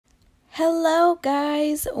Hello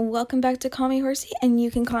guys, welcome back to Call Me Horsey, and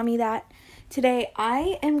you can call me that. Today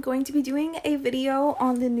I am going to be doing a video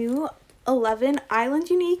on the new 11 Island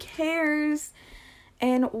Unique hairs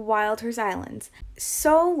in Wild Horse Islands.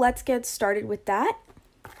 So let's get started with that.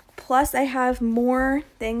 Plus I have more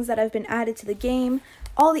things that have been added to the game.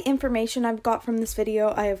 All the information I've got from this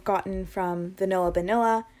video I have gotten from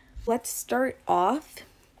Vanilla. Let's start off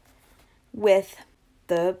with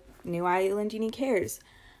the new Island Unique hairs.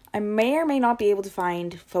 I may or may not be able to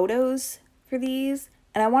find photos for these,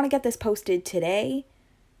 and I want to get this posted today,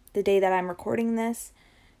 the day that I'm recording this,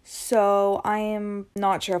 so I am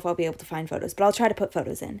not sure if I'll be able to find photos, but I'll try to put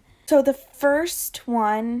photos in. So the first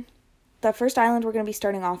island we're going to be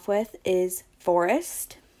starting off with is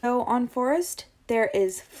Forest. So on Forest, there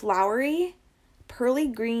is Flowery, Pearly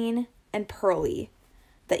Green, and Pearly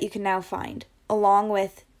that you can now find, along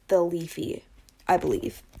with the Leafy, I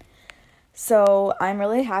believe. So I'm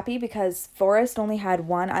really happy because Forest only had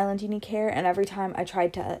one Island Unique hair, and every time I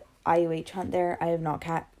tried to IUH hunt there, I have not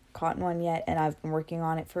caught one yet, and I've been working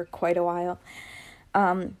on it for quite a while.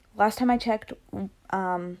 Last time I checked,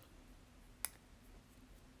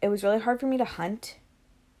 it was really hard for me to hunt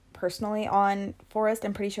personally on Forest.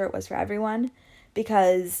 I'm pretty sure it was for everyone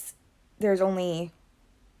because there's only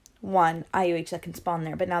one IUH that can spawn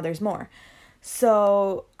there, but now there's more.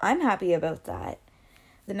 So I'm happy about that.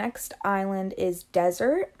 The next island is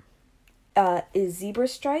Desert, is Zebra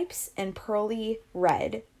Stripes and Pearly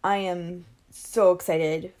Red. I am so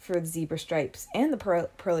excited for the Zebra Stripes and the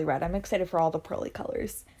Pearly Red. I'm excited for all the pearly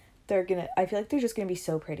colors. I feel like they're just gonna be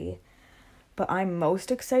so pretty. But I'm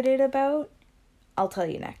most excited about, I'll tell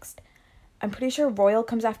you next. I'm pretty sure Royal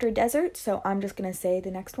comes after Desert, so I'm just gonna say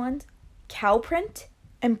the next ones. Cow Print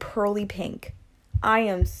and Pearly Pink. I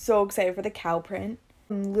am so excited for the cow print.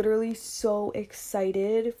 I'm literally so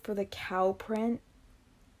excited for the cow print.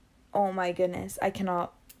 Oh my goodness. I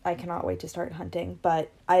cannot wait to start hunting,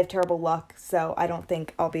 but I have terrible luck, so I don't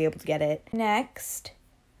think I'll be able to get it. Next,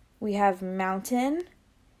 we have Mountain.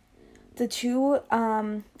 The two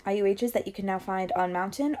IUHs that you can now find on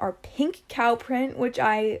Mountain are Pink Cow Print, which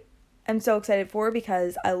I am so excited for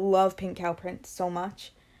because I love Pink Cow Print so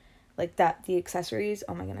much. Like that, the accessories,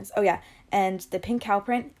 oh my goodness. Oh yeah, and the Pink Cow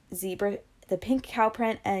Print, the Pink Cow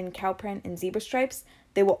Print and Zebra Stripes,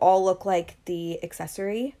 they will all look like the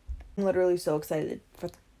accessory. I'm literally so excited for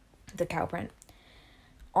the cow print.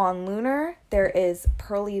 On Lunar, there is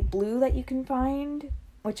Pearly Blue that you can find,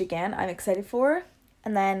 which again, I'm excited for.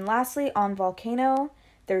 And then lastly, on Volcano,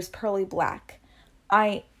 there's Pearly Black.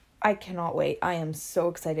 I cannot wait. I am so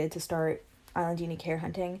excited to start Island Unique hair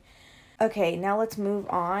hunting. Okay, now let's move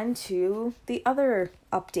on to the other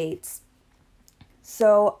updates.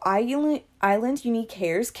 So Island Unique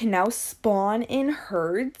hairs can now spawn in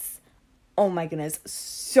herds. Oh my goodness,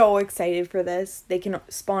 so excited for this. They can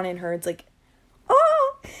spawn in herds, like,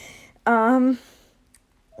 oh!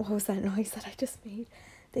 What was that noise that I just made?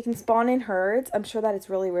 They can spawn in herds. I'm sure that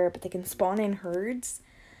it's really rare, but they can spawn in herds.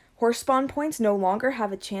 Horse spawn points no longer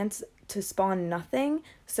have a chance to spawn nothing.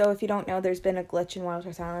 So if you don't know, there's been a glitch in Wild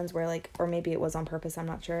Horse Islands where, like, or maybe it was on purpose, I'm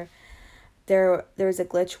not sure. There's a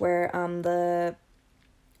glitch where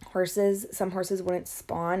some horses wouldn't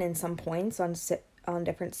spawn in some points on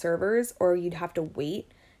different servers, or you'd have to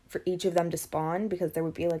wait for each of them to spawn because there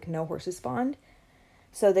would be like no horses spawned.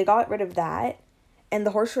 So they got rid of that, and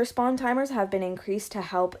the horse respawn timers have been increased to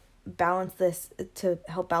help balance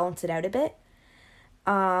it out a bit.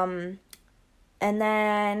 And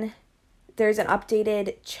then there's an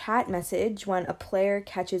updated chat message when a player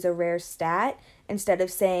catches a rare stat. Instead of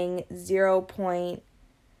saying 0.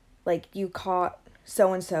 Like you caught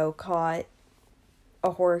so-and-so caught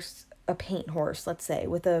a paint horse, let's say,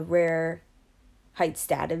 with a rare height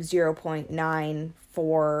stat of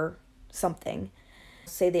 0.94 something.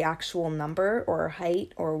 Say the actual number or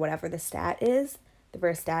height or whatever the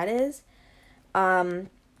rare stat is. And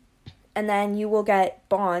then you will get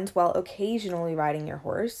bonds while occasionally riding your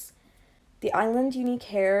horse. The Island Unique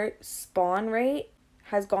hair spawn rate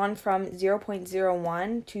has gone from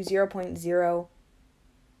 0.01 to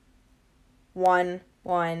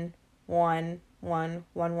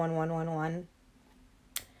 0.011111111.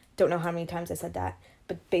 Don't know how many times I said that,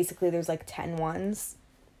 but basically there's like 10 ones.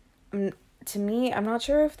 To me, I'm not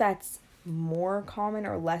sure if that's more common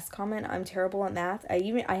or less common. I'm terrible at math.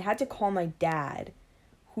 I had to call my dad,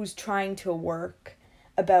 who's trying to work,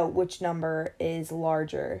 about which number is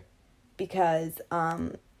larger because I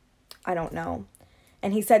don't know.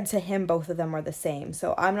 And he said to him both of them are the same.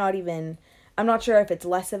 So I'm not sure if it's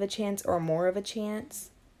less of a chance or more of a chance.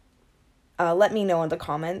 Let me know in the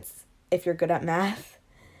comments if you're good at math.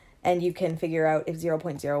 and you can figure out if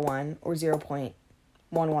 0.01 or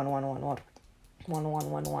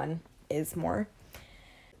 0.111111 is more.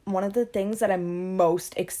 One of the things that I'm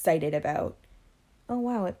most excited about, oh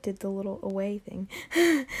wow, it did the little away thing.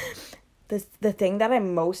 The thing that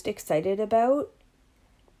I'm most excited about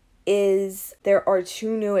is there are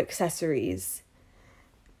 2 new accessories.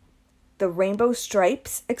 The rainbow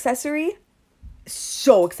stripes accessory,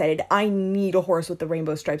 so excited. I need a horse with the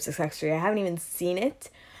rainbow stripes accessory. I haven't even seen it,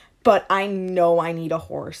 but I know I need a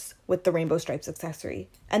horse with the rainbow stripes accessory.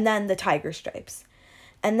 And then the tiger stripes.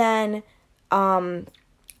 And then,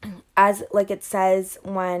 as like it says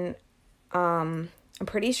when, I'm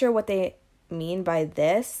pretty sure what they mean by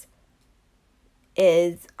this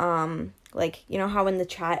is, like, you know how in the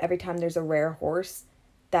chat, every time there's a rare horse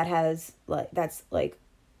that has, like, that's, like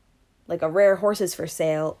a rare horses for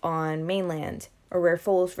sale on mainland, or rare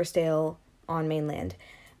foals for sale on mainland.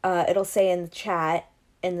 It'll say in the chat,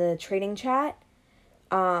 in the trading chat,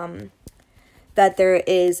 that there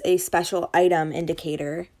is a special item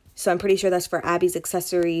indicator. So I'm pretty sure that's for Abby's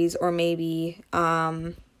accessories, or maybe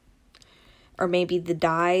the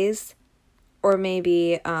dyes, or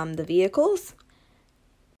maybe the vehicles.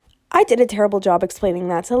 I did a terrible job explaining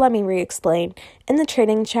that, so let me re-explain. In the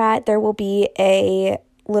trading chat, there will be a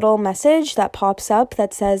little message that pops up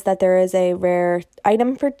that says that there is a rare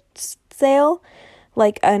item for sale,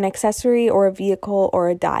 like an accessory or a vehicle or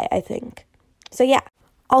a dye, I think. So yeah.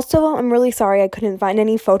 Also, I'm really sorry I couldn't find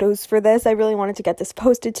any photos for this. I really wanted to get this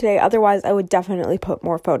posted today. Otherwise, I would definitely put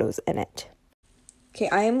more photos in it. Okay,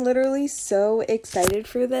 I am literally so excited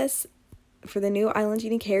for this, for the new Island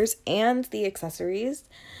Genie Cares and the accessories.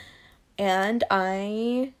 And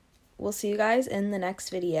I will see you guys in the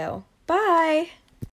next video. Bye!